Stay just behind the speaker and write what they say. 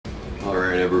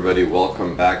everybody,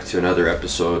 welcome back to another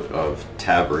episode of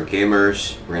Tavern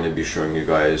Gamerz. We're going to be showing you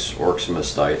guys Orcs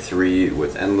Must Die 3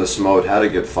 with Endless Mode, how to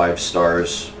get 5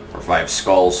 stars, or 5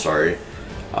 skulls, sorry,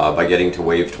 by getting to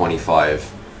wave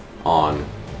 25 on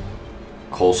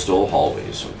coastal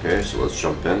hallways. Okay, so let's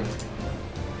jump in.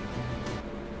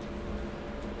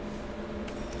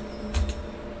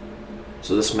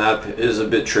 So this map is a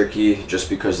bit tricky just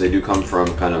because they do come from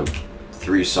kind of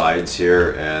 3 sides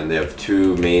here, and they have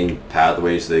 2 main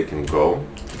pathways they can go.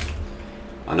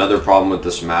 Another problem with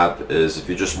this map is if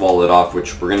you just wall it off,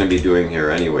 which we're going to be doing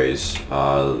here anyways,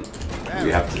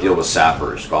 we have to deal with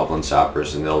sappers, goblin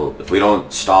sappers, and if we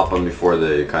don't stop them before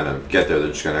they kind of get there, they're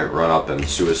just going to run up and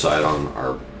suicide on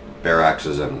our barracks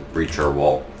and breach our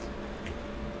wall.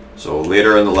 So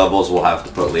later in the levels we'll have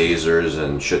to put lasers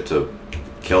and shit to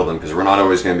kill them, because we're not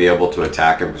always going to be able to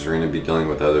attack them because we're going to be dealing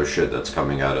with other shit that's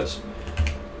coming at us.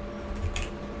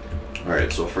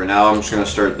 Alright, so for now I'm just going to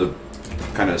start the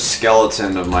kind of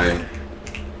skeleton of my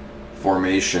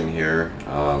formation here.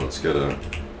 Let's get a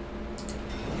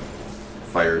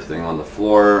fire thing on the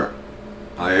floor.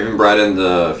 I even brought in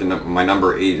my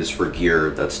number 8 is for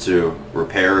gear. That's to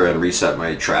repair and reset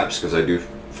my traps, because I do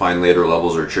find later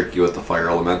levels are tricky with the fire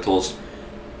elementals.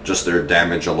 Just their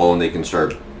damage alone, they can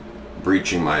start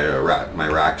breaching my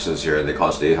Raxes here. They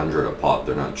cost 800 a pop,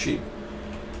 they're not cheap.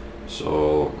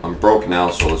 So I'm broke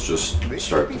now, so let's just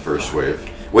start the first wave.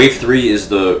 Wave 3 is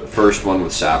the first one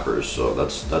with sappers, so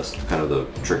that's kind of the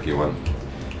tricky one.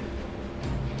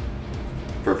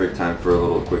 Perfect time for a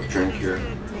little quick drink here.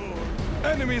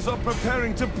 Enemies are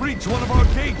preparing to breach one of our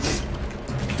gates.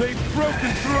 They've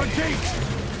broken through a gate.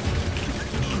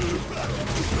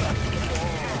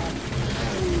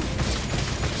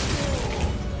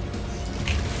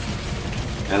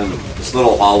 And this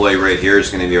little hallway right here is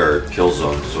going to be our kill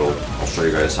zone, so I'll show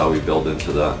you guys how we build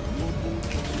into that.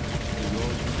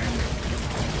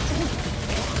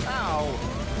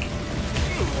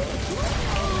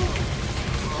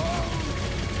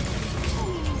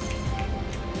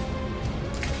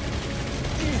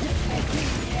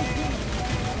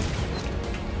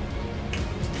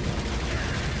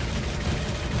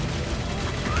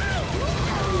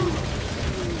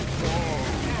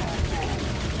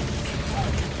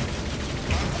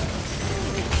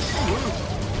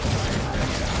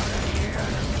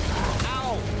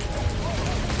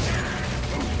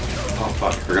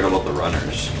 Fuck, I forgot about the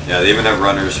runners. Yeah, they even have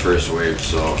runners first wave,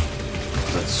 so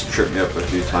that's tripped me up a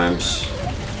few times.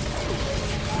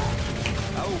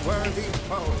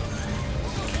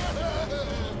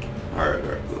 Alright,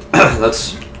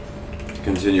 let's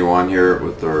continue on here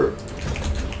with our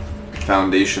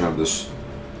foundation of this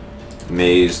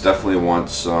maze. Definitely want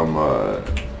some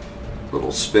little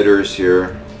spitters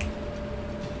here.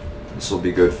 This will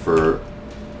be good for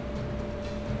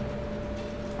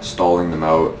stalling them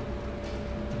out.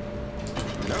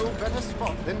 No better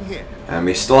spot than here. And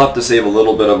we still have to save a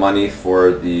little bit of money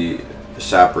for the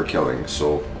sapper killing,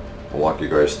 so I'll walk you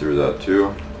guys through that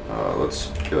too. Let's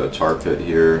get a tar pit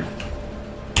here.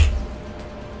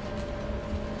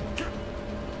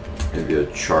 Maybe a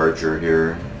charger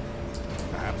here.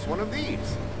 Perhaps one of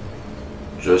these.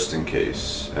 Just in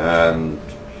case. And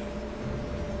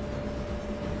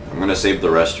I'm gonna save the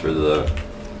rest for the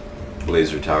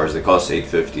laser towers. They cost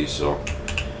 850, so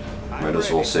might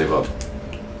as well save up.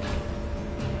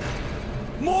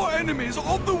 More enemies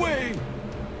on the way.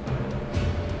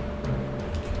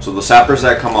 So the sappers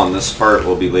that come on this part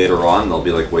will be later on. They'll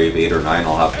be like wave 8 or 9.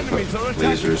 I'll have to put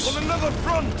lasers on another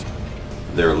front.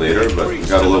 There later, but we've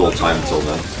got a little time till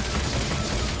then.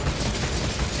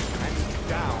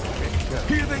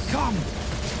 Here they come.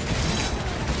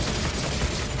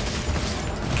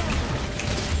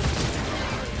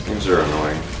 Things are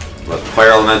annoying, but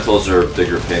fire elementals are a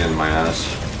bigger pain in my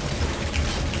ass.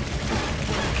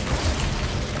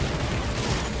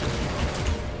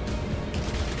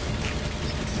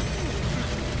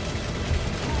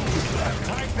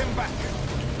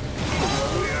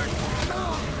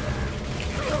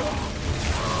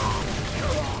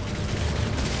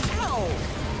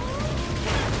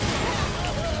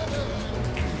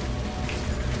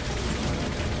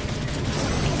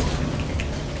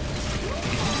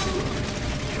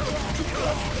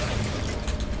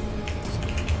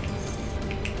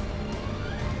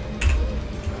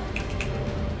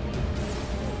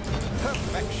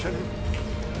 Perfection.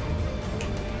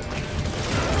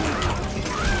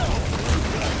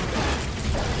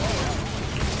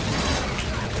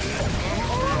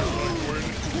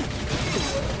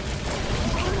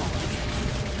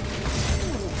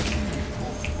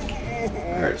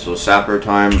 Alright, so sapper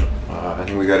time. I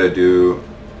think we gotta do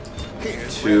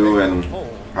 2 and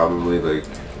Probably like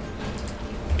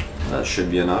that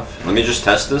should be enough. Let me just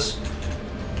test this.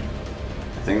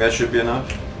 I think that should be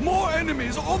enough. More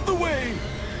enemies on the way.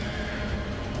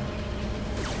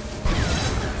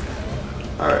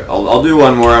 Alright, I'll do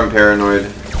one more. I'm paranoid.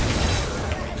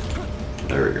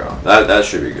 There we go. That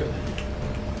should be good.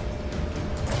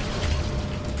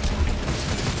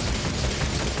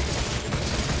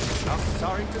 Not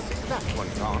sorry to see that one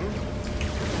gone.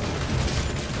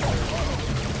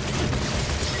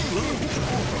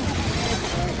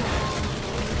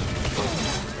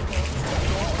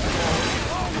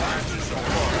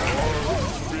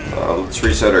 Let's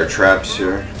reset our traps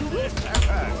here.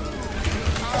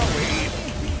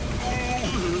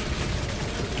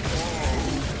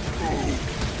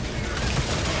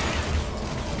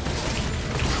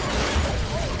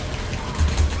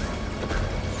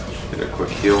 Get a quick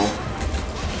heal.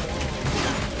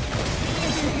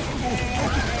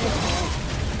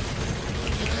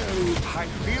 I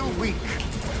feel weak.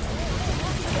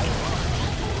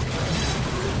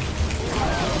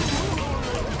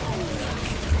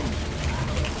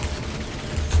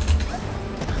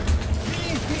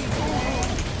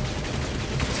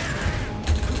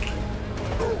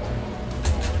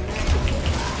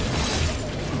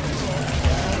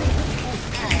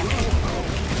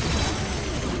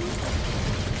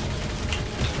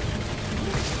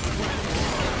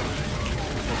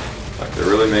 They're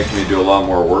really making me do a lot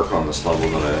more work on this level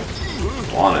than I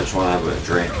want. I just want to have a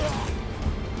drink.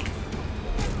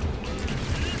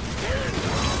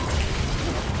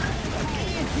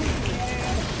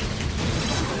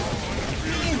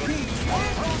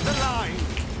 Hold the line.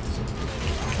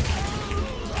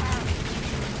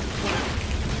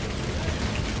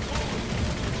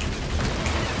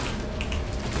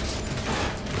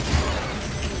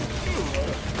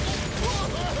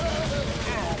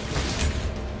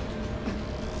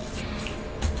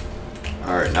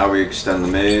 Alright, now we extend the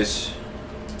maze.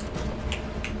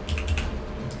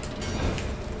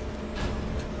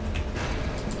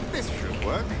 This should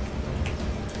work.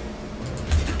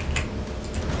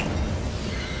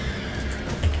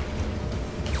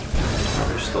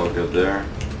 We're still good there.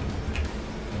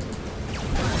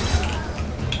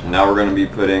 And now we're going to be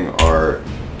putting our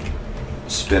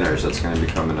spinners. That's going to be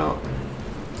coming out.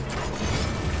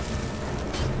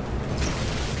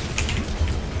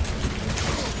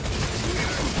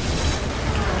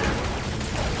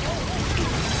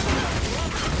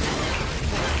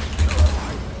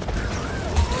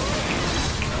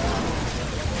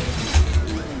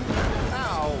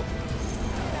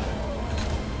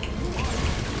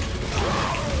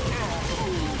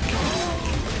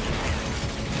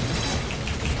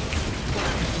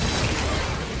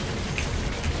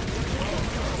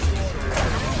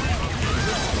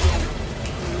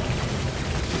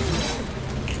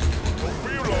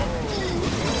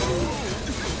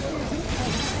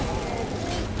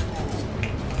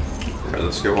 Alright,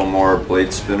 let's get one more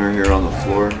blade spinner here on the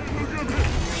floor.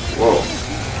 Whoa.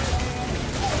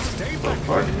 What the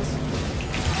fuck?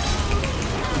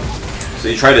 So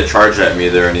he tried to charge at me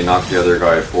there and he knocked the other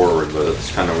guy forward, but it's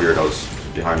kind of weird. I was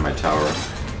behind my tower,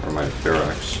 or my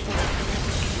barracks.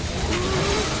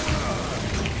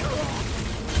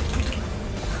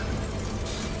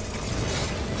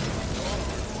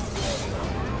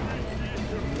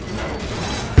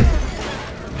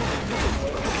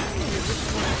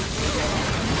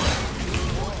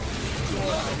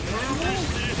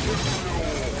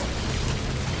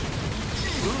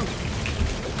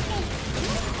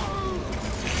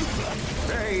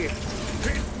 They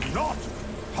did not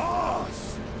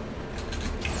pass.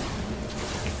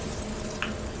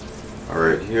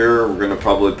 Alright, here we're gonna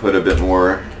probably put a bit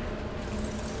more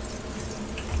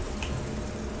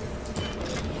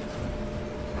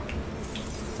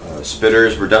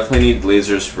spitters. We definitely need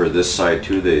lasers for this side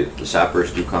too. The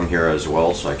sappers do come here as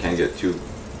well, so I can't get too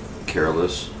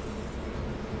careless.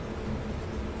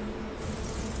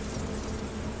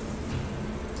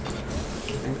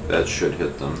 I think that should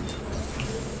hit them.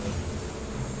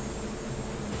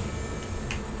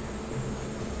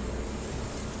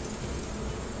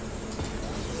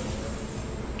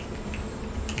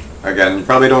 Again, you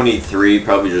probably don't need 3,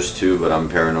 probably just 2, but I'm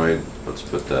paranoid. Let's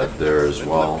put that there as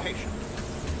well.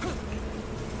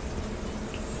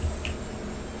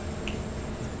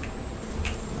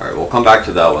 Alright, we'll come back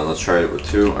to that one. Let's try it with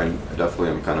 2. I definitely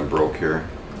am kind of broke here.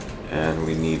 And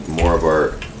we need more of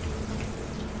our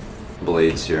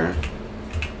blades here.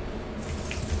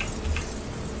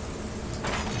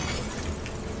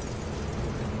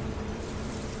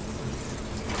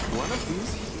 One of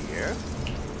these here.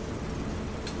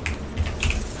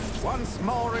 Once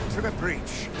more into the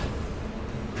breach.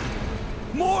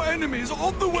 More enemies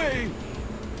on the way!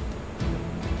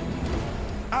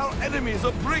 Our enemies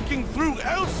are breaking through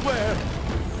elsewhere!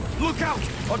 Look out!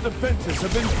 Our defenses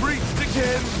have been breached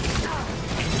again!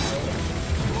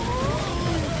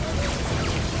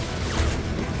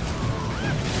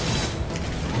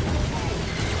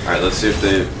 Alright, let's see if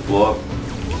they blow up.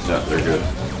 Yeah, they're good.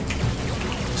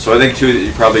 So I think two,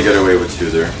 you probably get away with two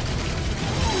there.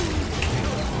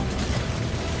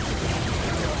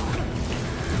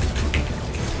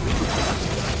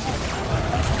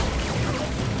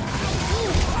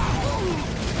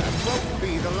 That won't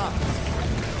be the last.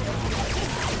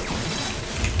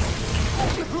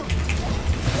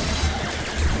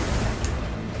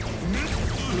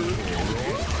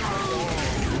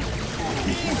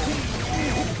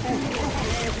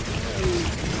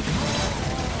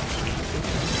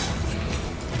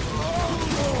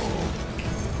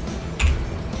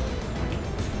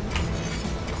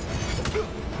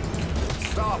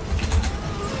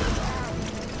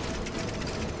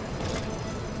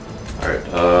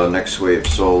 Alright, next wave.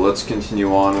 So let's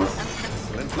continue on with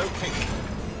Excellent location.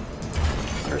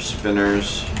 our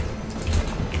spinners.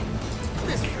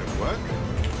 This should work.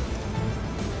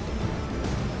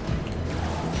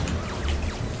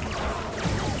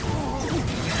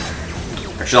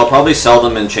 Actually, I'll probably sell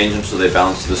them and change them so they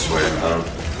bounce this way.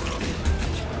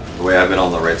 The way I have it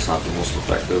on the right's not the most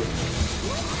effective.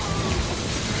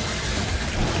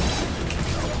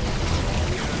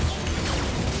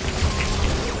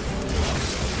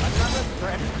 Another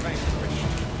threat vanquished.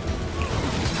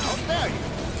 How dare you?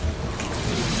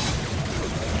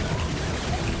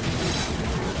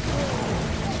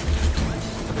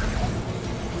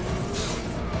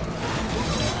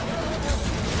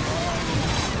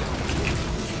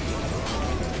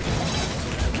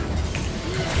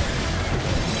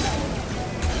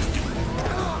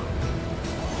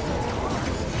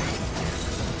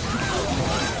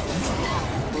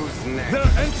 Who's next?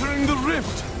 They're entering the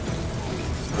rift!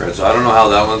 Right, so I don't know how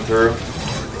that went through.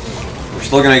 We're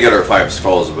still gonna get our 5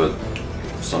 skulls, but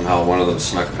somehow one of them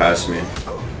snuck past me.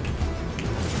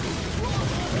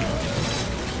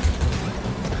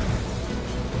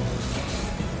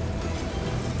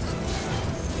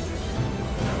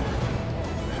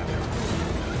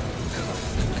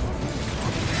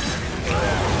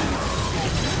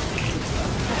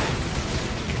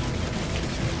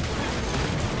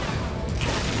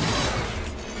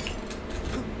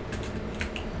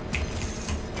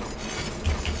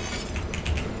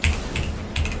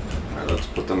 Alright, let's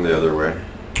put them the other way.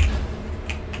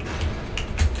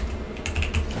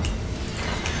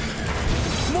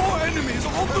 More enemies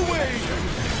on the way!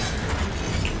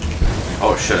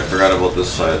 Oh shit, I forgot about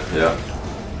this side, yeah.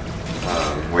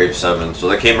 Wave 7. So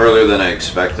that came earlier than I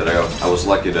expected. I was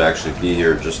lucky to actually be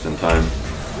here just in time.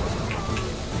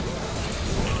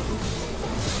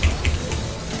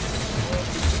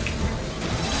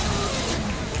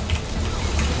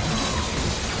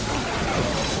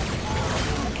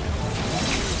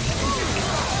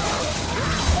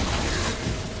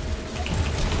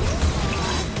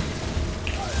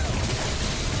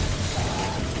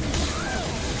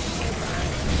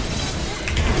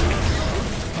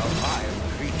 Alive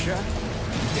creature.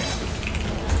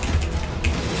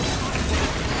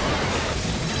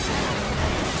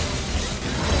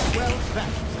 Well, that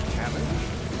was a challenge.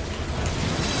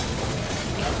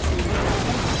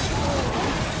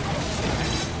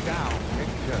 And down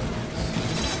it goes.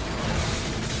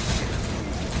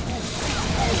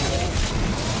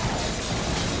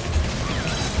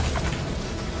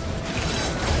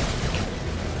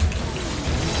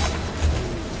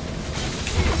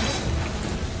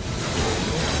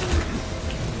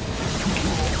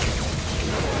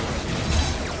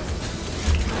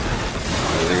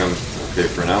 I think I'm okay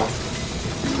for now.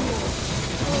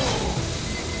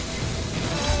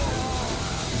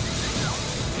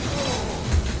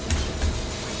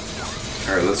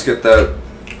 Alright, let's get that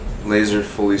laser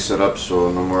fully set up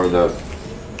so no more of that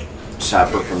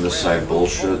sapper from this side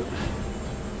bullshit.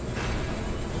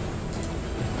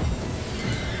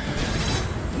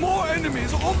 More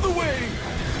enemies on the way!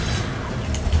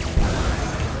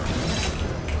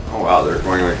 Oh wow, they're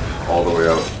going like all the way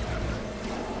out.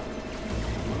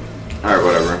 Alright,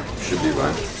 whatever. Should be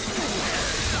fine.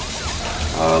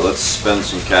 Let's spend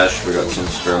some cash. We got some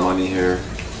spare money here.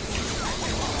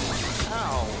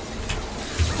 Ow.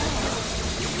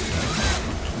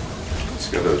 Let's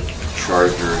get a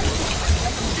charger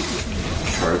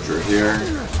here.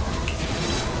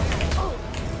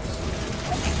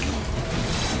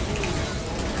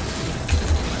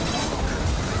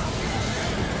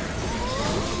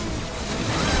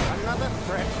 Another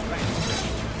threat vanquished.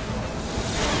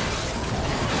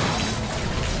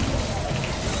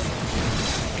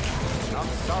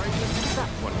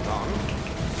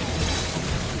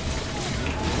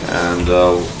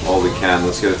 all we can.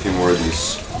 Let's get a few more of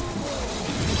these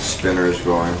spinners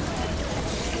going.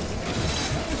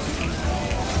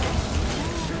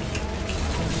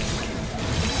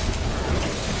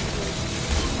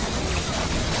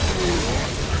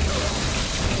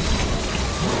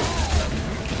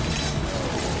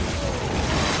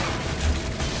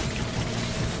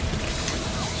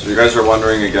 So you guys are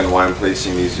wondering again why I'm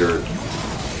placing these here.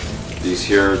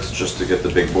 It's just to get the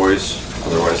big boys.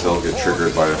 Otherwise they'll get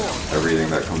triggered by everything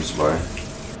that comes by.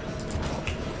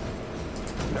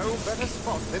 No better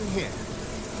spot than here.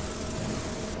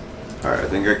 Alright, I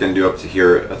think I can do up to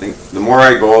here. I think the more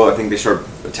I go, I think they start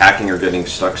attacking or getting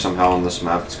stuck somehow on this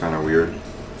map. It's kind of weird.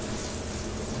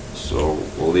 So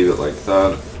we'll leave it like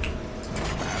that.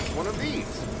 Perhaps one of these.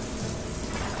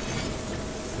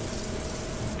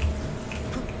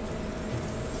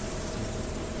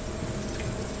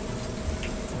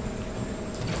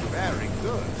 Very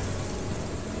good.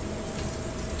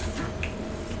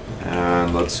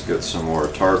 And let's get some more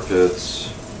tar pits.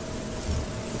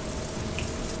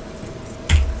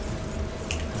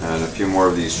 And a few more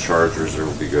of these chargers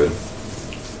will be good.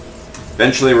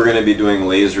 Eventually we're going to be doing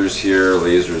lasers here,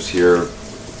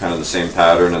 kind of the same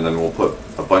pattern, and then we'll put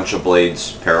a bunch of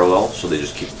blades parallel so they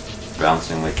just keep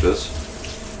bouncing like this.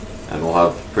 And we'll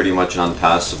have pretty much an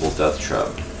unpassable death trap.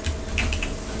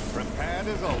 Prepared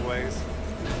as always.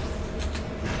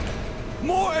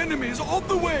 More enemies on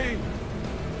the way!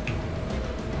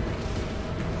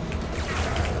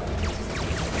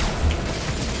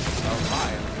 A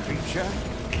vile creature.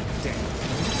 Dead.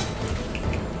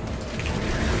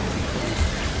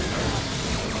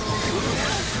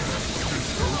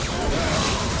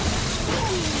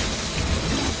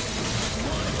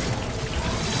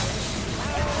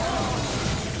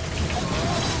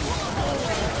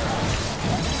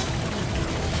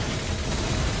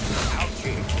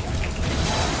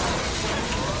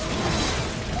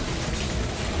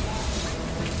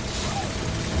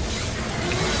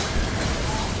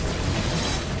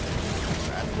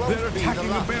 They're attacking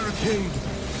the barricade!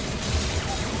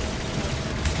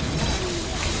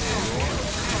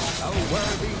 A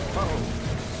worthy foe.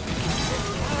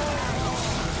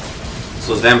 It's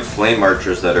those damn flame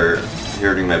archers that are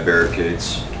hurting my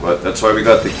barricades. But that's why we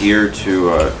got the gear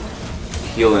to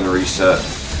heal and reset.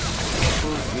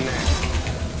 Who's next?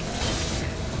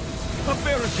 A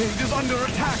barricade is under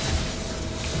attack!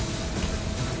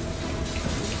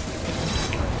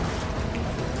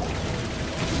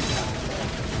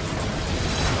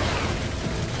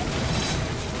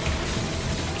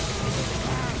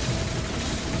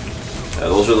 Yeah,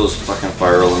 those are those fucking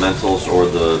fire elementals or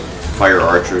the fire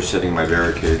archers hitting my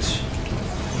barricades.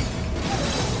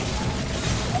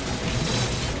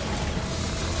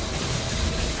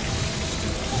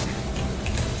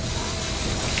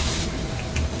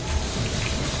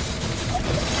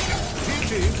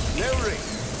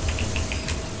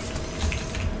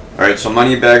 Alright, so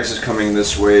Moneybags is coming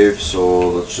this wave, so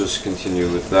let's just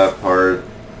continue with that part.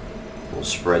 We'll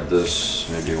spread this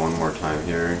maybe one more time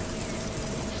here.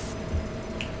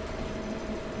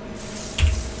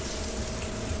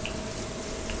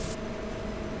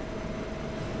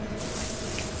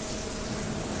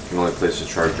 I can only place a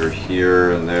charger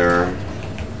here and there. I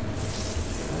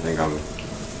think I'm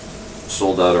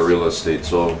sold out of real estate,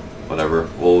 so whatever.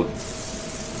 We'll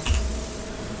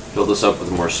fill this up with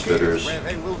more spitters. Where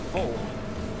they will fall.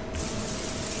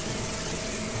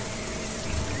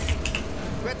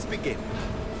 Let's begin.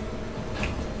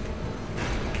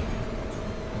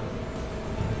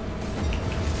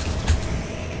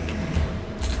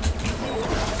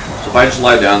 So if I just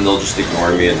lie down, they'll just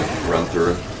ignore me and run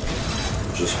through it,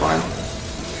 which is fine.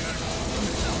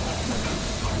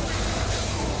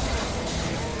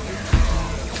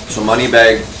 So money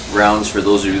bag rounds, for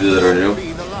those of you that are new,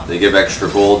 they give extra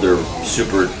gold. They're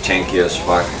super tanky as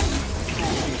fuck.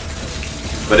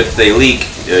 But if they leak,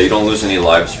 you don't lose any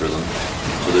lives for them.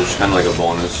 So they're just kind of like a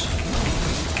bonus.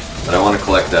 But I want to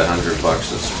collect that $100.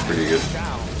 That's pretty good.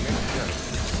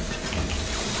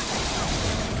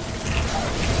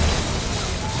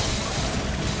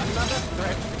 Another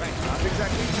threat. Not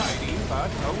exactly tidy, but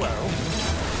oh well.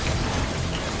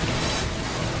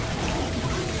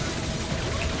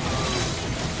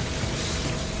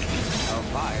 A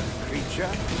vile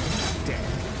creature, dead.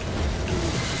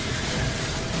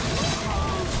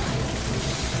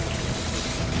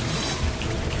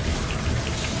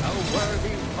 A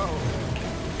worthy foe.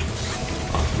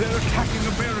 They're attacking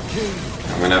the barricade!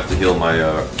 I'm gonna have to heal my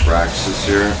Raxus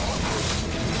here.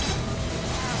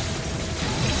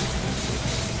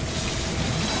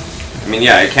 I mean,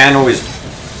 yeah, I can always,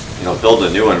 build a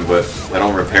new one, but I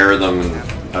don't repair them and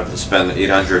I have to spend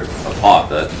 800 of pop,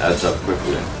 that adds up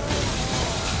quickly.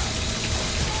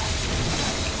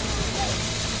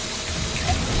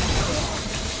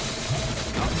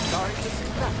 Not sorry to see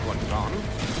that one gone.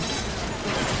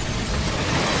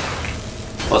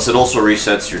 Plus it also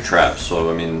resets your traps, so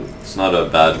I mean, it's not a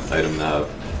bad item to have.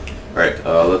 Alright,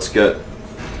 let's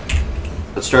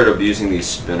start abusing these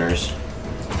spinners.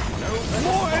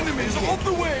 More enemies on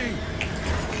the way!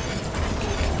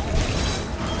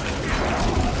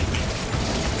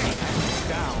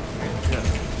 Down it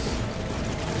goes.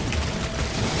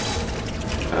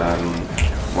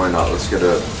 Why not? Let's get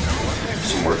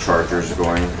some more chargers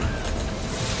going.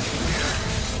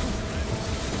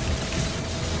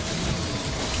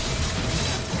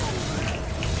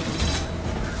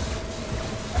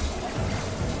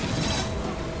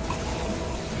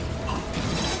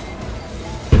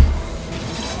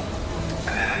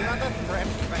 Another threat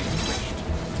vanquished.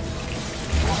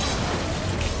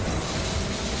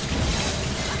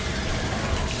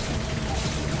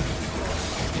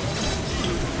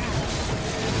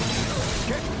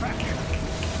 Get back.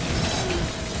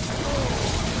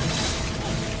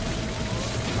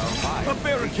 A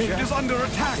barricade is under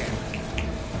attack!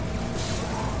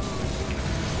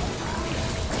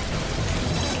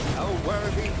 A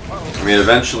worthy foe. I mean,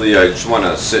 eventually I just want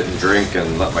to sit and drink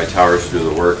and let my towers do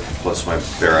the work, plus my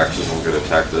barracks won't get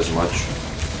attacked as much.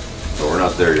 But we're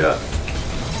not there yet.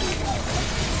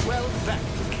 Well, back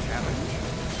to the tavern.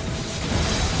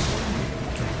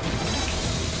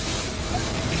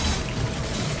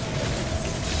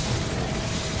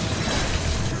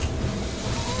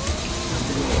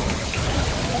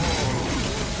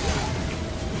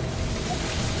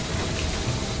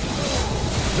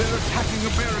 They're attacking a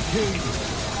barricade!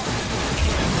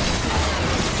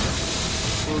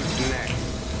 Who's next?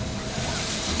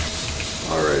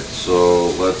 Alright,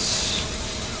 so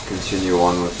let's continue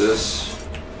on with this.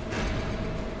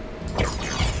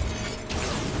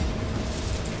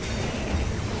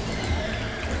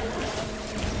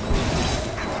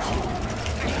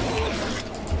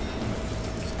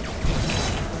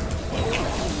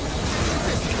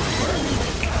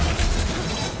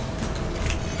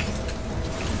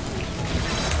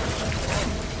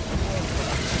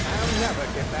 I'll never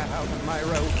get that out of my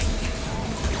road.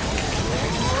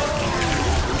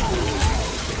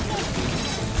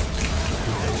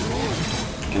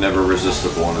 Can never resist a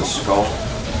bonus skull.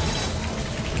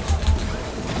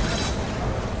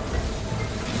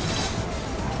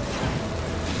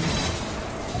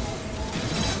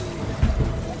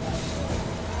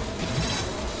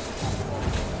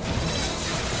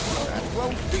 That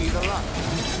won't be the last.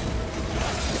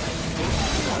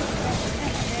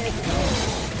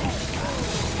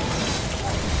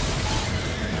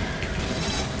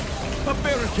 A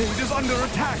barricade is under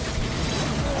attack!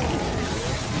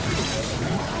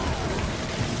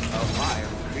 A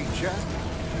vile creature,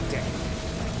 dead.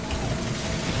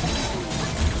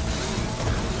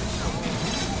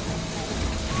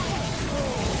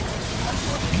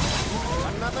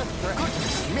 Another threat.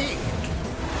 Goodness me!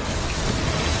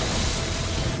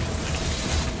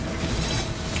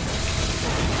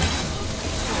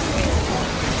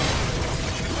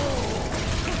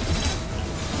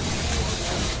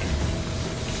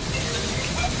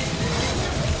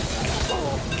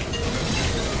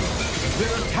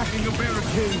 They're attacking a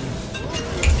barricade!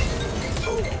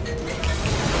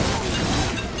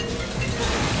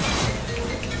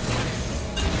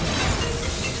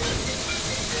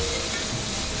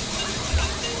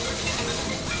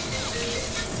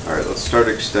 Alright, let's start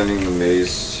extending the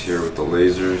maze here with the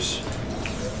lasers.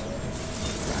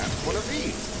 Perhaps one of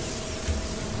these.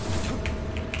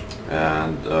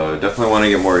 And definitely want to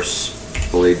get more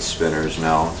blade spinners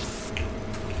now.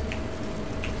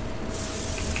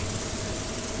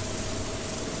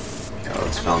 Yeah,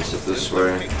 let's bounce it this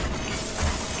way.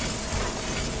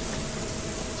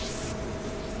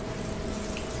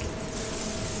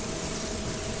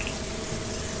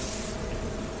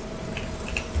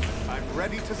 I'm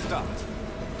ready to start.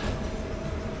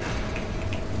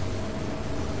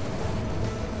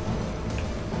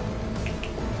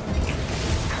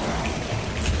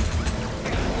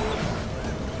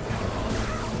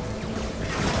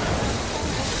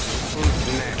 Who's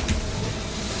next?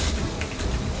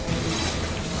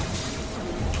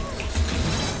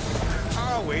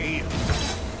 Are we?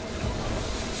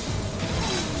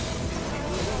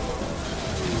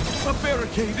 A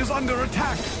barricade is under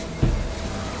attack!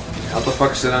 How the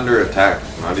fuck is it under attack?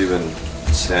 Not even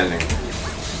standing.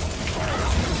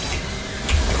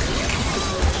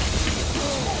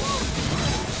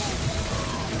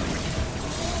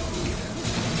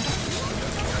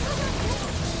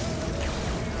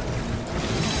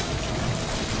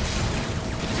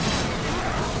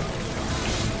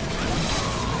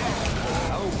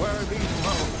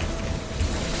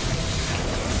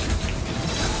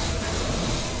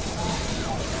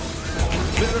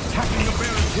 attacking the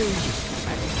barricade.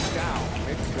 And down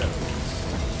it goes.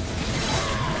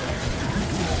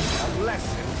 A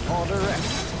lesson for the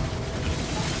rest.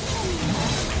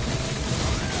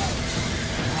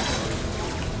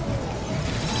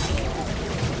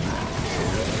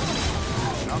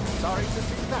 Not sorry to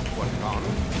see that one gone.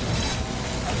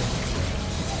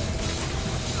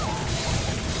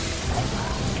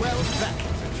 Well, that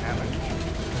was a challenge.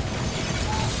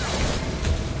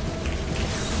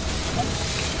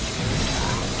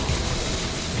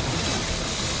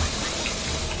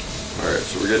 Alright,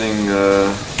 so we're getting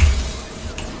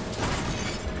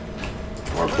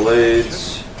more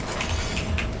blades.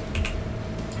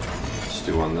 Let's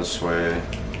do one this way.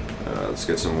 Let's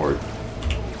get some more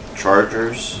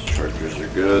chargers. Chargers are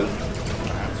good.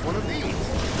 That's one of these.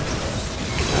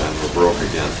 And we're broke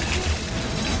again.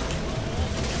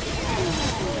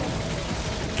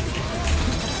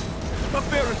 The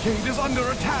barricade is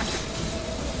under attack.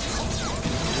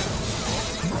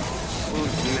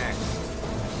 Who's next?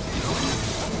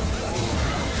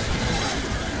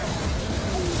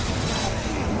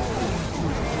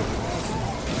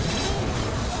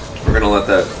 We're gonna let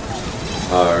that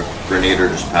Grenader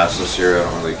just pass us here. I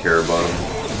don't really care about him.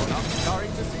 Not sorry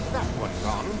to see that one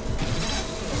gone.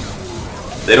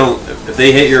 They don't. If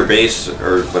they hit your base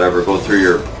or whatever, go through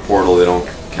your portal, they don't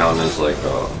count as like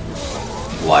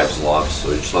lives lost.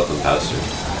 So you just let them pass you.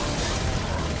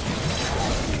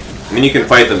 I mean, you can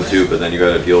fight them too, but then you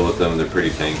got to deal with them. They're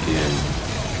pretty tanky and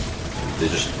they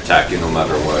just attack you no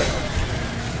matter what.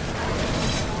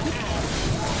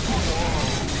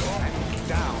 And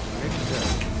down it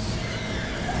goes.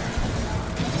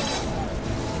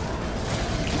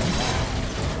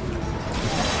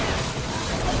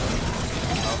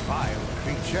 A vile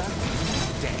creature,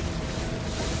 dead.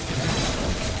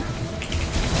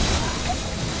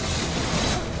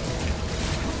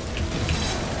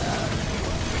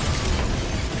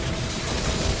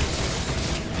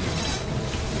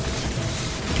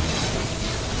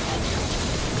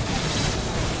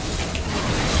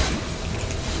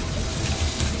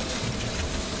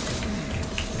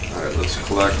 Alright, let's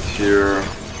collect here.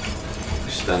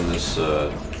 Extend this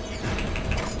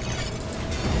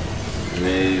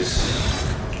maze.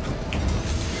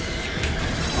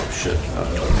 Oh shit.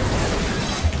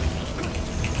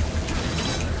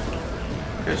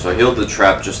 Okay, so I healed the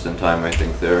trap just in time, I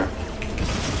think, there.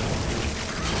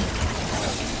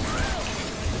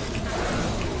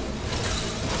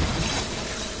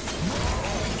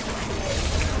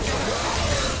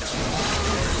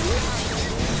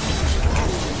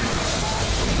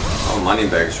 Oh, money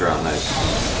bags are out, nice.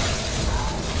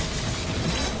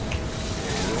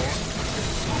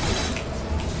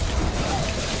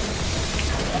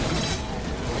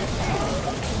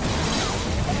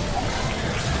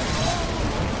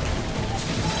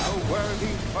 A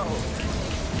worthy foe.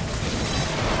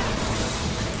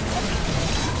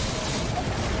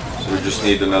 So we just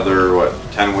need another, what,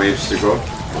 10 waves to go?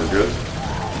 We're good.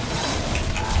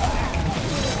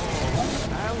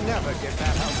 I'll never get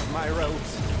that out of my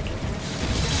robes.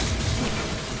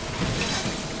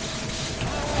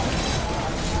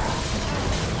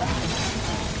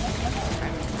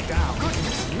 And down.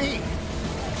 Goodness me!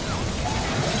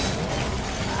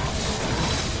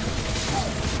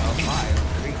 A vile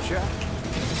creature.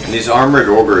 And these armored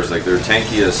ogres, like, they're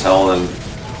tanky as hell, and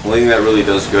the only thing that really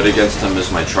does good against them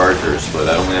is my chargers, but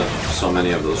I only have so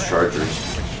many of those chargers.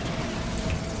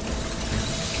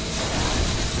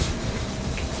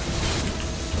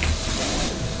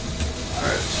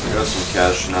 Alright, so we got some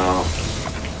cash now.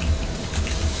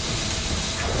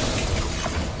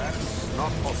 That's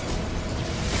not possible.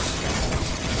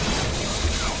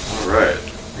 Alright,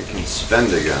 we can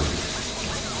spend again.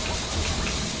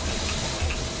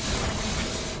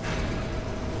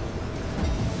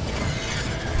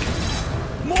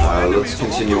 Let's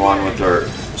continue on with our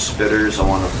spitters. I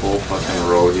want a full fucking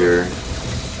row here.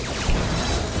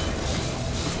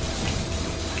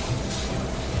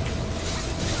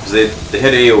 Because they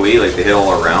hit AoE, like they hit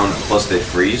all around, plus they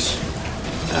freeze.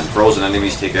 And frozen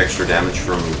enemies take extra damage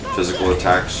from physical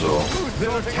attacks, so...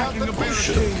 They're attacking the Oh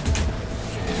shit. barricade.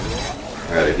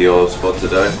 I gotta heal, I was about to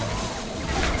die.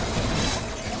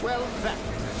 Well, that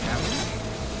was a challenge.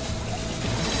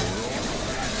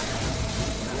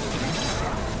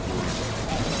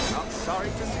 Not sorry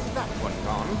to see that one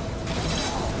gone.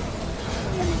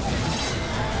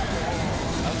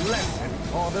 A lesson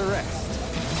for the rest.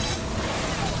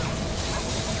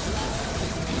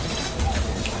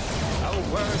 A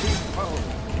worthy foe.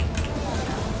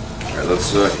 Alright,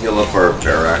 let's heal up our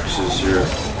barracks here.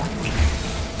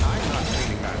 I'm not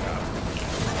cleaning that up.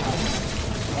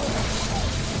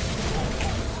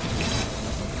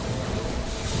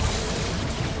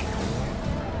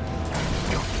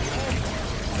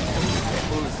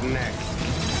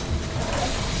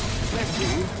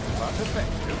 Messy, but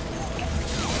effective.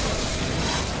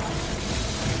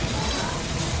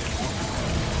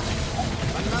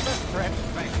 Another threat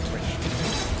vanquished.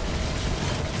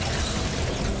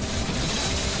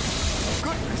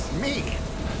 Goodness me!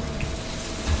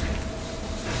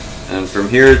 And from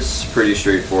here, it's pretty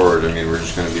straightforward. I mean, we're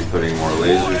just going to be putting more More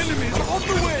lasers. enemies on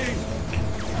the way!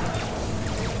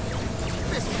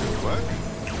 This could work.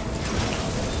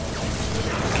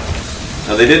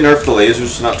 Now, they did nerf the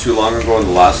lasers not too long ago in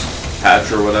the last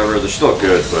patch or whatever. They're still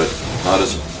good, but not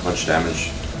as much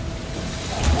damage.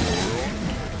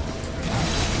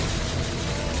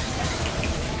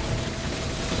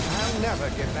 I'll never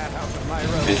get that out of my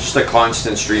road. It's just a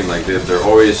constant stream. Like, they're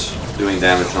always doing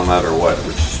damage no matter what,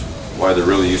 which is why they're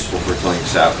really useful for killing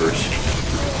sappers.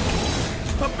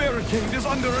 The barricade is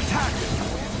under attack!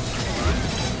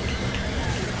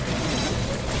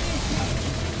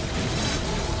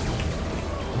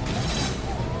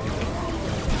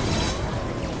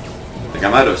 Like,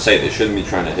 I'm out of sight. They shouldn't be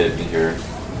trying to hit me here.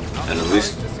 And at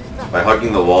least by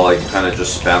hugging the wall, I can kind of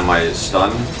just spam my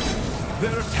stun.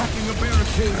 They're attacking a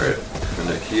barricade! Alright,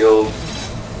 gonna heal.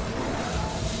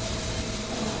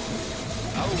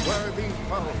 A worthy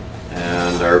foe.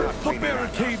 And our... The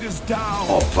barricade is down!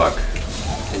 Oh, fuck.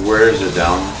 Where is it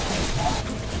down?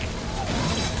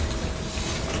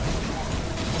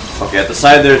 Okay, at the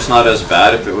side there, it's not as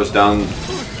bad. If it was down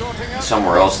Who's sorting out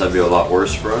somewhere else, that'd be a lot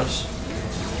worse for us.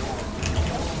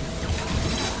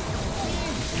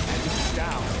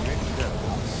 down it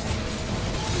goes.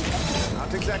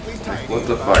 Not exactly tidy. What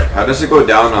the but fuck? How does it go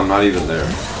down? I'm not even there.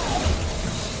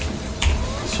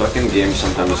 This fucking game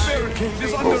sometimes... The barricade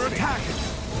is under attack!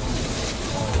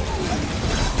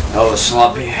 hella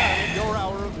sloppy. Your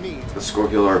hour of need. Let's go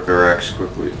heal our barracks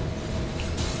quickly.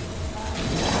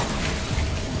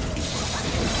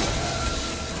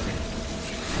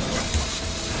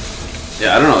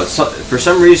 Yeah, I don't know. It's, for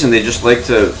some reason, they just like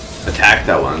to attack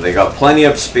that one. They got plenty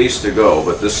of space to go,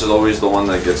 but this is always the one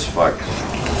that gets fucked.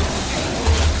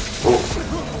 Oh.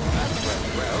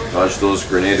 Dodge those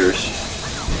grenaders.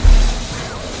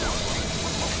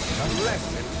 A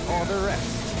lesson for the rest.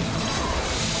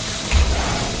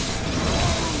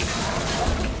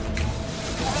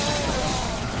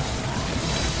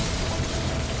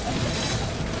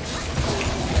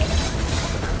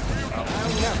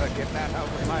 I'll never get that out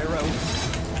of my road.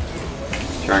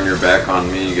 Turn your back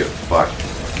on me, you get fucked.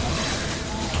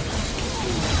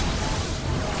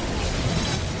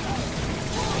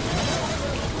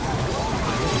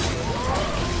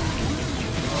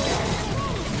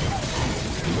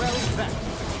 Well, that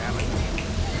was a challenge.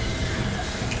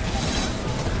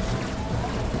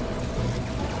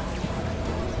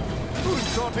 Who's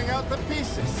sorting out the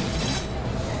pieces?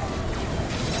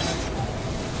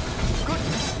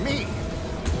 Goodness me!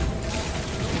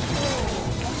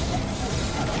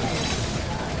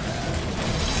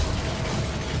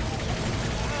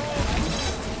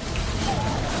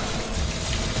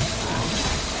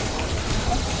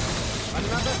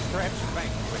 Another threat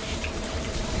vanquished.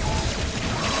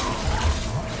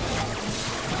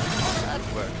 That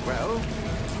worked well.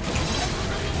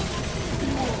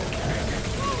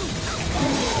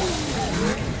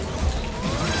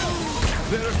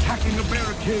 They're attacking a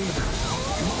barricade!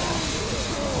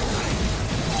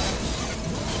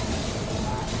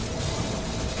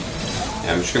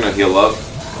 Yeah, I'm just gonna heal up.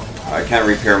 I can't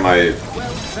repair my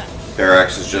Well, that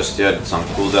barracks just yet. It's on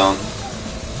cooldown.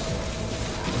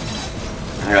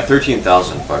 I got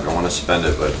 13,000. Fuck, I want to spend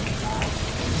it, but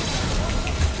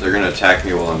they're gonna attack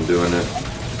me while I'm doing it.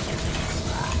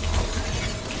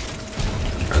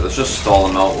 Alright, let's just stall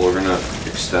them out. We're gonna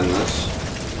extend this.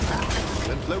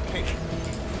 excellent location.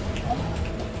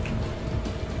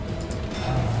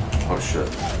 Oh shit.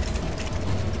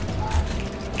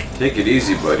 Take it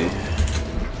easy, buddy.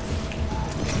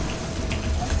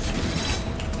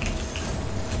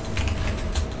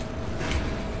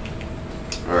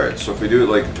 Alright, so if we do it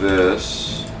like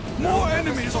this, More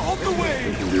enemies on the we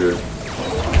way! can do it.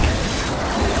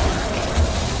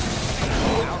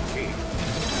 Ouchie.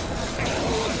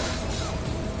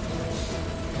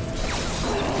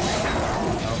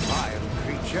 A vile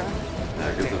creature.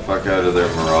 Yeah, get the fuck out of there,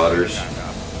 marauders.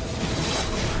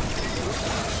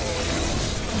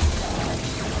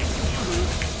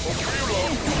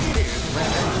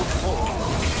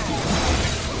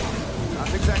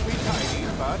 Not exactly tidy,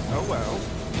 but oh well.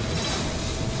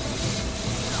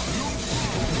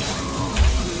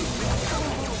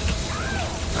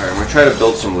 Alright, I'm gonna try to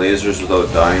build some lasers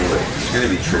without dying, but it's gonna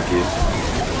be tricky.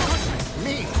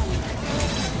 Me,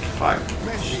 Fine.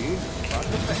 messy, but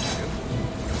effective.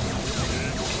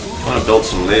 I wanna build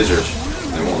some lasers.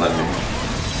 They won't let me.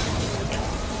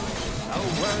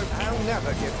 I'll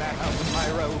never get that out of my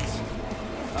robes.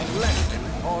 A lesson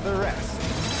for the rest.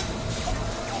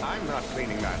 I'm not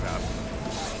cleaning that up.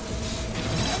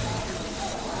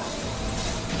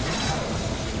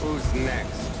 Who's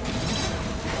next?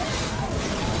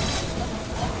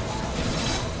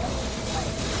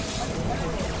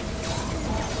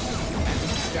 And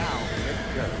down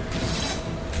it goes.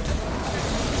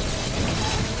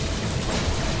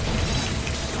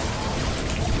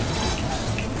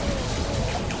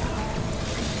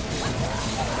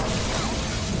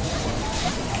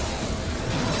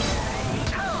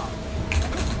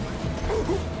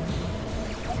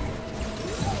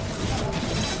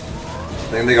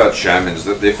 I think they got shamans.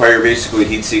 They fire basically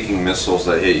heat-seeking missiles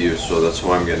that hit you, so that's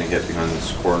why I'm getting hit behind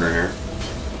this corner here.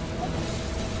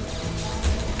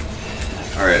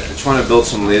 Alright, I just want to build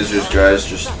some lasers, guys.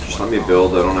 Just let me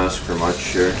build. I don't ask for much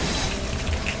here.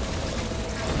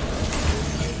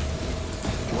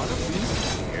 What are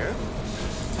these here?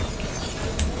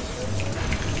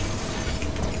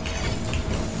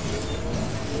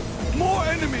 More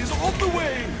enemies on the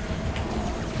way!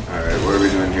 Alright, what are we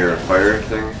doing here? A fire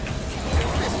thing?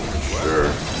 Sure.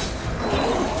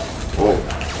 Whoa.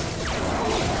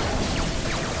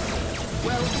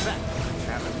 Well, that's a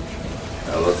challenge.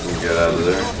 Yeah, let them get out of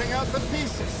there. Sorting out the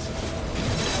pieces.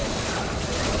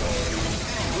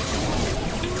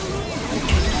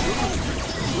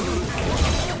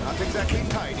 Not exactly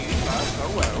tidy, but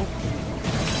oh well.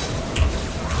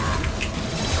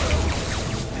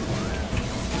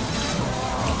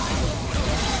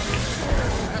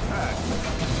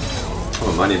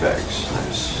 Oh, money bags.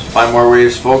 Nice. 5 more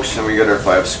waves, folks, and we get our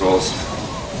 5 skulls.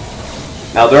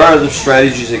 Now, there are other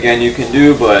strategies, again, you can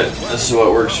do, but this is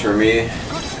what works for me.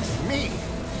 Goodness me!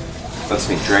 Lets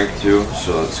me drink, too,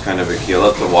 so it's kind of a key. I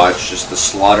love to watch just the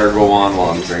slaughter go on while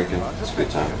I'm drinking. It's a good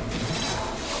time.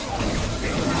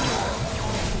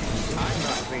 I'm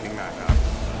not cleaning that up.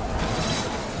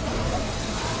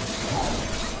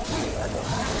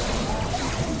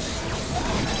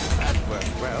 That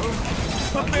worked well.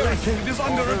 The barricade is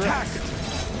under attack!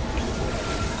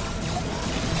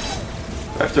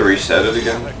 Do I have to reset it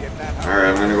again? Alright,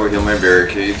 I'm gonna go heal my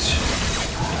barricades.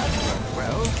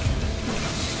 Well,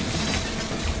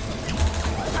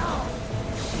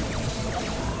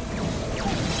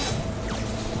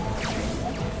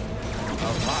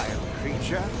 a vile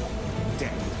creature,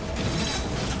 dead.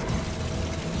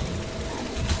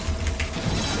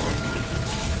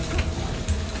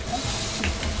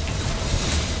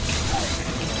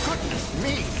 Goodness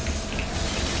me!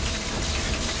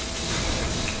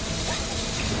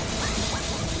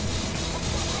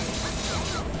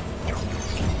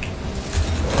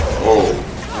 Oh,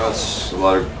 that's a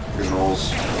lot of gnolls.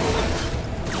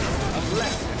 A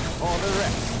lesson for the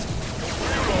rest.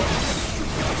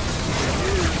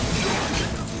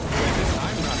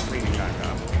 I'm not cleaning that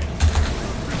up.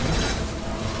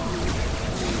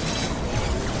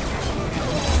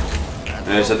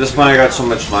 Anyways, at this point I got so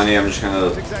much money, I'm just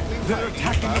gonna... Exactly. They're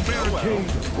attacking the barricade!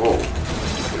 Whoa.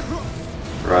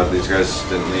 Right, these guys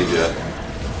didn't leave yet.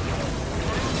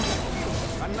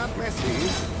 I'm not messy,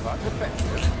 but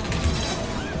effective.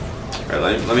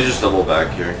 Alright, let me just double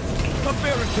back here. The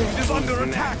barricade is under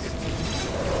attack!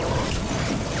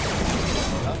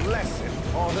 A lesson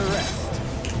for the rest.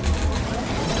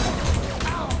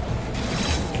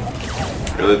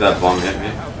 Really, that bomb hit me?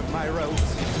 Out of my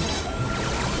ropes.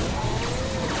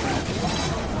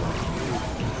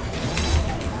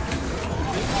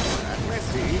 Not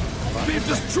messy, but They've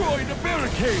destroyed the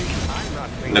barricade! I'm not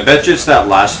And I bet you it's that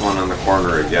last one on the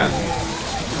corner again.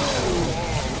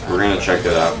 We're gonna check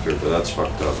it after, but that's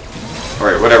fucked up.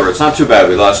 Alright, whatever, it's not too bad.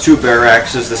 We lost 2 bear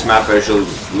axes. This map I should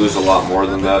lose a lot more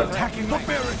than that. Attacking the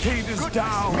barricade is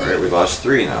down! Alright, we lost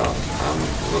 3 now. I'm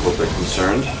a little bit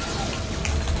concerned.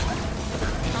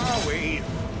 Are we?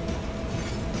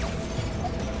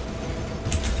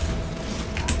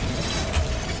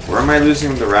 Where am I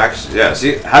losing the racks? Yeah,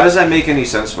 see, how does that make any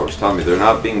sense, folks? Tell me, they're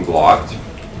not being blocked.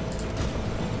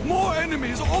 More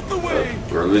enemies on the way!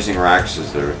 We're losing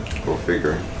Raxes there. Go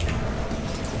figure.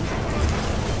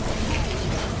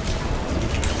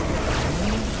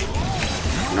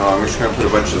 No, I'm just gonna put a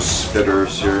bunch of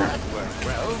spitters here.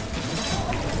 Well,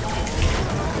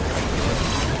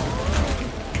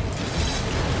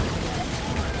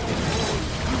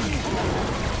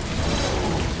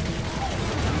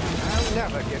 I'll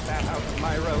never get that out of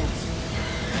my robes.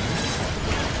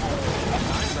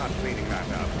 I'm not cleaning that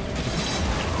up.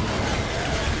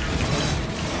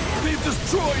 They've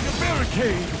destroyed a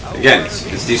barricade! Again,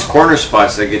 it's these corner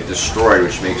spots that get destroyed,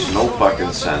 which makes no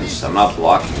fucking sense. I'm not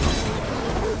blocking them.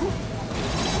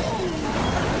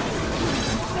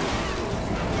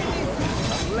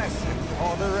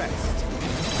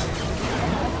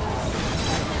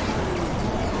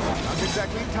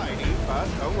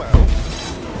 oh well.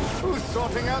 Who's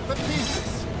sorting out the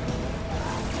pieces?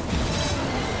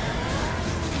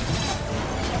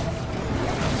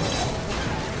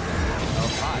 A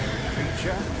vile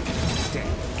creature,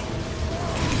 dead.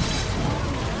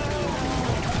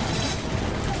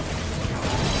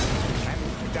 And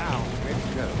down it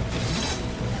goes.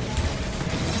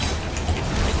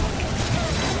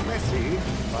 Messy,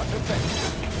 but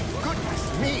effective. Goodness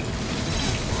me!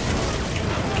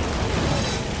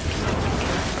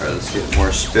 Alright, let's get more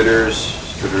spitters.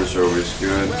 Spitters are always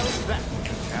good. Well, that was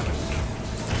a challenge.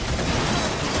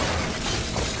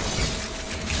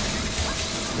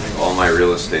 I think all my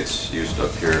real estate's used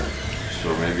up here.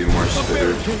 So maybe more A spitters.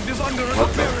 barricade is under What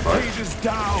a the barricade fuck? is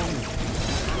down.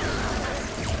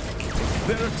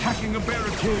 They're attacking a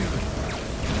barricade.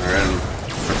 Alright, I'm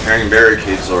repairing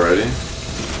barricades already.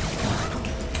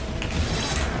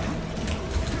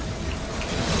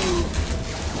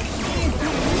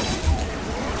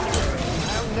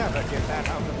 I'll never get that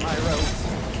out of my roads.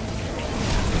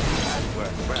 That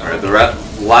worked well. Alright,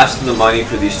 the last of the money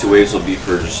for these 2 waves will be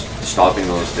for just stopping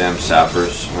those damn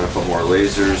sappers. I'm gonna put more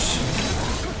lasers.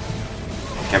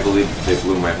 Can't believe they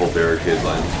blew my whole barricade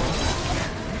line.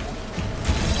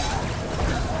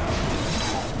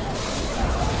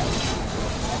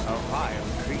 A vile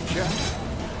creature,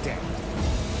 dead.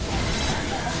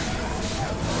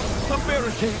 A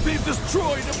barricade! They've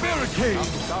destroyed a barricade! I'm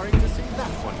sorry to see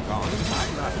that one gone.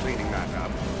 I'm not cleaning that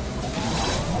up.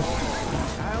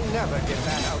 I'll never get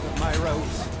that out of my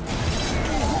roads.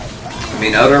 I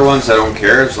mean, other ones I don't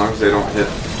care, as long as they don't hit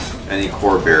any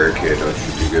core barricade, that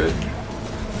should be good.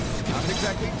 Not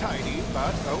exactly tidy,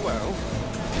 but oh well.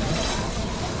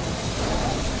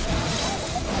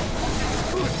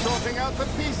 Who's sorting out the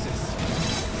pieces?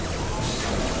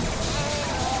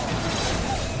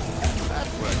 That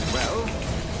worked well.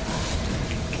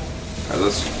 Alright,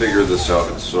 let's figure this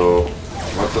out. So,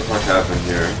 what the fuck happened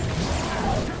here?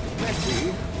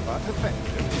 Messy, but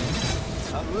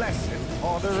effective. A lesson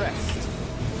for the rest.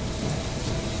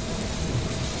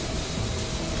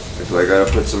 So I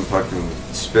gotta put some fucking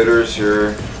spitters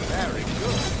here, Very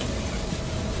good.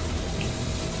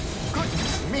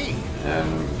 Goodness me!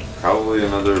 and probably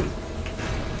another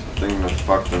thing to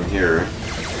fuck them here.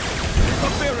 A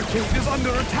barricade is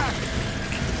under attack!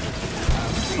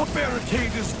 A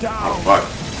barricade is Oh down! fuck.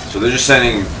 So they're just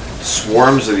sending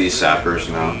swarms of these sappers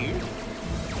now.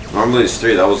 Normally it's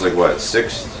 3, that was like what,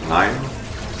 6, 9?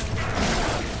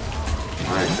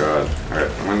 My god.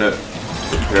 Alright, I'm gonna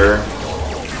repair.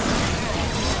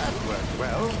 That worked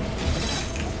well.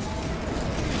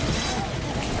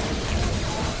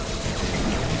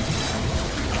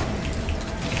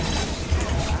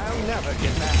 I'll never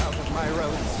get that out of my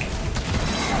roads.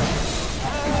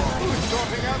 Who's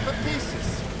sorting out the pieces?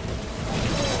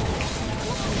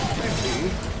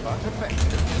 Messy, but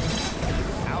effective.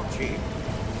 Ouchie.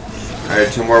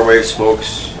 Alright, 2 more waves,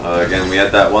 folks. Again, we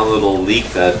had that one little leak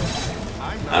that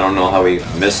I don't know how we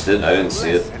missed it. I didn't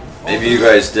see it. Maybe you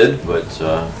guys did, but it's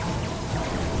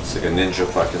like a ninja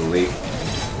fucking leak.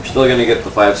 We're still gonna get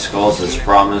the 5 skulls as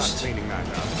promised. Cleaning that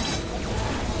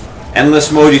up.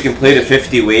 Endless mode, you can play to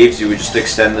 50 waves. You would just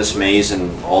extend this maze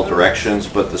in all directions,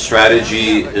 but the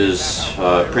strategy is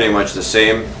pretty much the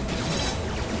same.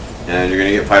 And you're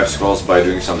gonna get 5 skulls by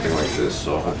doing something like this.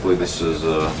 So hopefully this is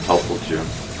helpful to you.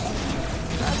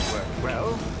 That worked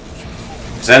well.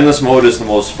 Because endless mode is the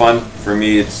most fun. For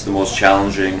me, it's the most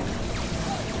challenging.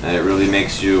 And it really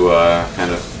makes you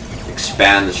kind of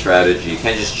expand the strategy. You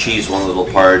can't just cheese one little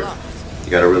part.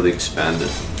 You gotta really expand it.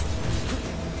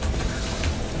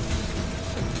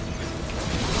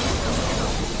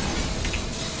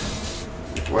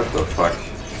 What the fuck?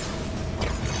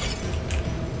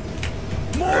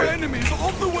 More Alright. enemies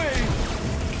on the way!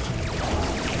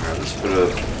 Alright, let's put a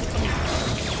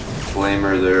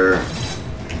flamer there.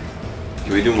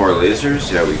 Can we do more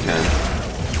lasers? Yeah, we can.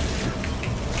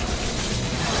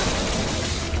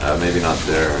 Maybe not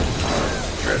there.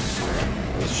 Alright.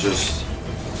 Let's just...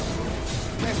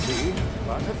 Messy,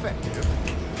 but effective.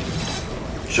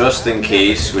 Just in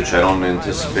case, which I don't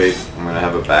anticipate, I'm gonna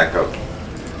have a backup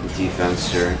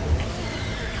defense here.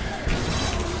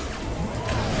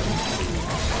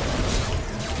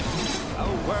 A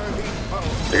worthy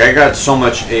foe. Like, I got so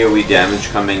much AoE damage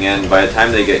coming in. By the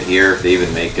time they get here, if they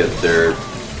even make it, they're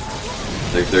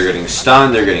getting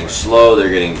stunned, they're getting slow,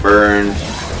 they're getting burned,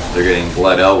 they're getting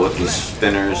bled out with these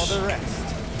spinners. For the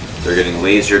rest. They're getting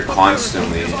lasered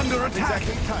constantly. Is under attack!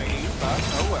 Exactly tiny, but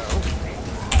oh well.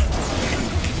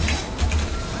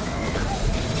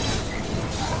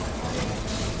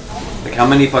 Like, how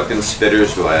many fucking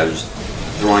spitters do I have just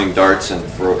throwing darts and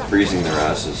freezing their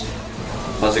asses?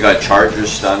 Plus I got Charger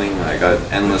Stunning, I got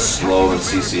Endless Slow and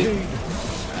CC.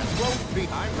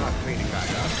 I'm not cleaning that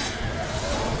up.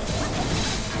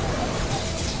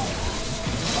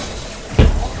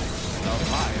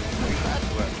 That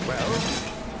worked well.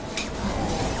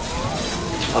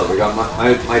 Oh, we got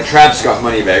my traps got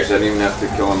money bags. I didn't even have to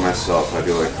kill them myself. I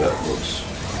do like that. Whoops.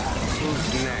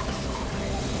 Who's next?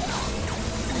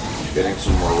 Getting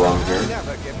some more rum here.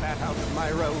 Never get that out of my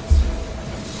robes.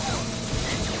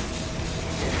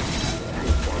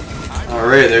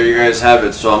 Alright, there you guys have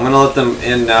it. So I'm gonna let them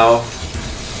in now,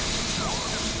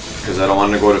 because I don't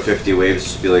want to go to 50 waves.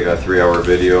 This will be like a 3-hour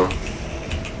video.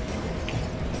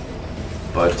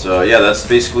 But yeah, that's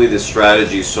basically the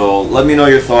strategy. So let me know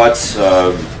your thoughts.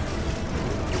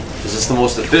 Is this the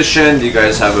most efficient? Do you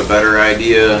guys have a better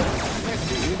idea?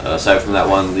 Aside from that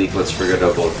one leak, let's forget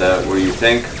about that. What do you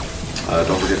think?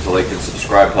 Don't forget to like and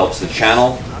subscribe. Helps the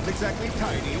channel. Not exactly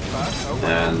tidy, but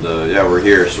And yeah, we're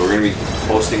here. So we're going to be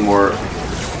posting more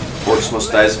Orcs Must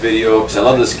Die's video. Because I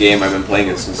love this game. I've been playing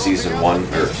it since Season 1.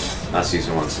 Or, not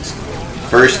Season 1, since the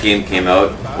first game came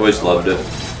out. Always loved it.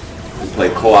 You play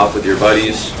co-op with your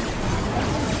buddies.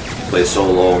 Play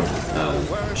solo.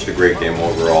 Just a great game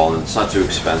overall. And it's not too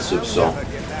expensive, so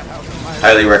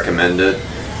highly recommend it.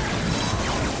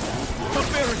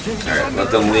 Alright, let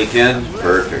them leak in.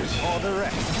 Perfect.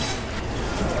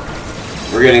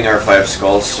 We're getting our 5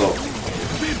 skulls, so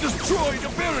We've destroyed a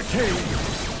barricade.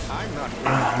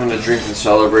 I'm gonna drink and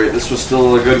celebrate. This was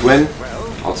still a good win.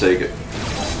 I'll take it.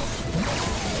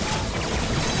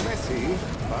 messy,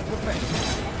 but effective.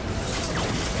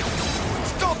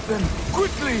 Stop them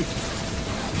quickly.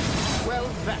 Well,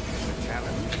 that's a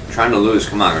challenge. I'm trying to lose.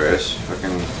 Come on, guys.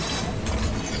 Fucking.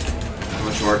 How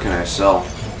much more can I sell?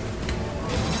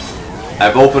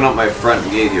 I've opened up my front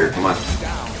gate here. Come on.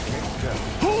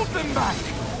 Hold them back.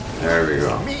 There we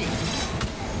go. Me.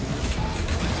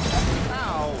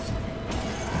 Ow.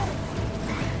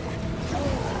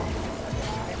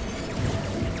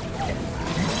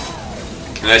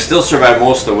 And I still survived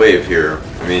most of the wave here.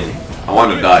 I mean, I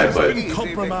want to die, but I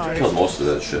Compromise. killed most of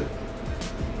that shit.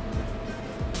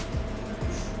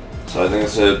 So I think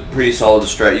it's a pretty solid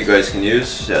strat you guys can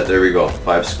use. Yeah, there we go.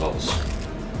 5 skulls.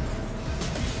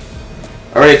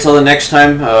 Alright, till the next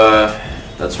time,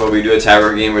 that's what we do at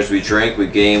Tavern Gamers. We drink, we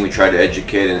game, we try to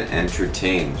educate and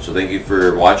entertain. So thank you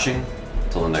for watching.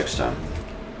 Till the next time.